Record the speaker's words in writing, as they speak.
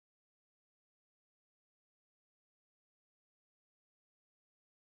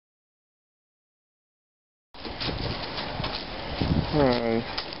Alright.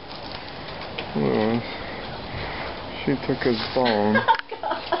 Louis. She took his bone.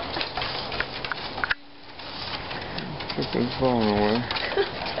 Took his bone away.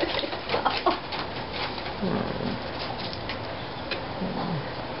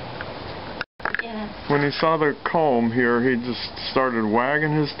 When he saw the comb here, he just started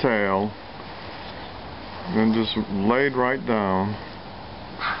wagging his tail and just laid right down.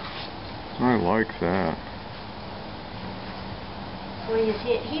 I like that. Well,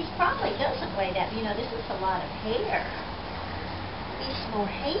 he probably doesn't weigh that. You know, this is a lot of hair. He's more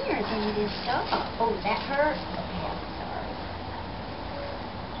hair than it is dog. Oh, that hurt? Okay, I'm sorry.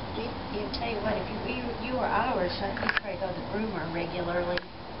 He'll tell you what, if you were ours, you'd probably go to the groomer regularly.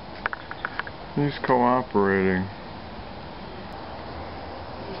 He's cooperating.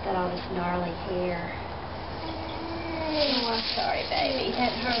 He's got all this gnarly hair. Oh, I'm sorry, baby.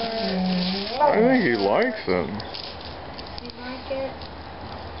 That hurt. I think he likes it. You like it?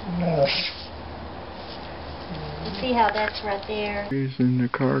 No. You see how that's right there? He's in the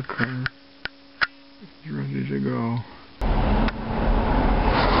car. He's ready to go.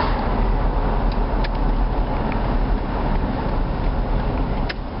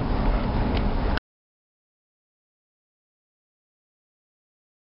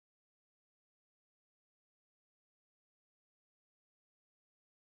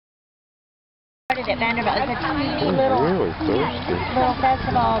 At Vanderbilt. It's a tiny little, really thirsty. little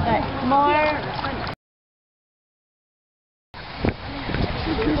festival, but more.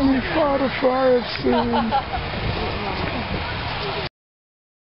 Give me fire soon.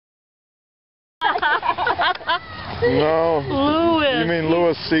 No. Louis. You mean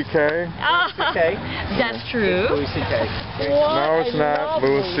Louis C.K.? C.K. That's true. Louis C.K. No, it's not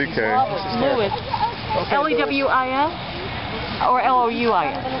Louis C.K. Louis. L-E-W-I-S? Or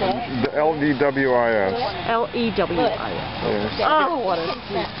L-O-U-I-S? The L-E-W-I-S. L-E-W-I-S. Yes. Oh, what a...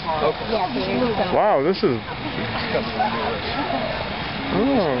 Wow, this is... Oh.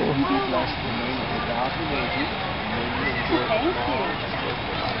 Thank you.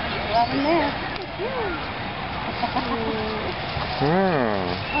 Loving this. Wow.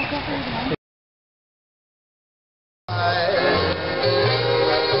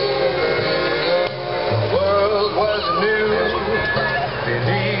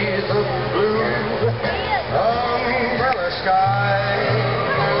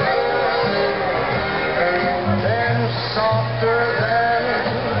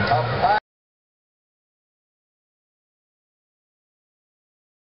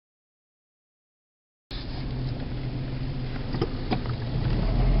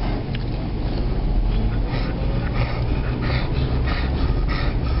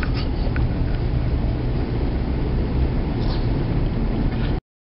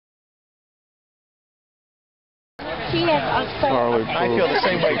 Harleigh, I feel the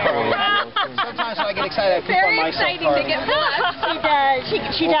same way, Harleigh. Sometimes when I get excited, I poop on myself. Very exciting to get blessed.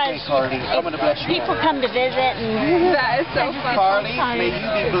 She does. Harleigh, I'm going to bless you. People come to visit, and that is so fun. Harleigh, may you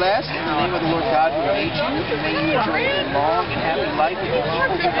be blessed in the name of the Lord God who made you, and may you enjoy a long and happy life with your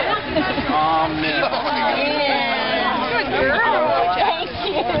people. Amen. Good girl. Thank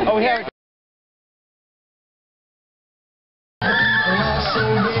you. Oh, here.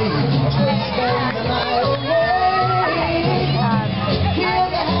 So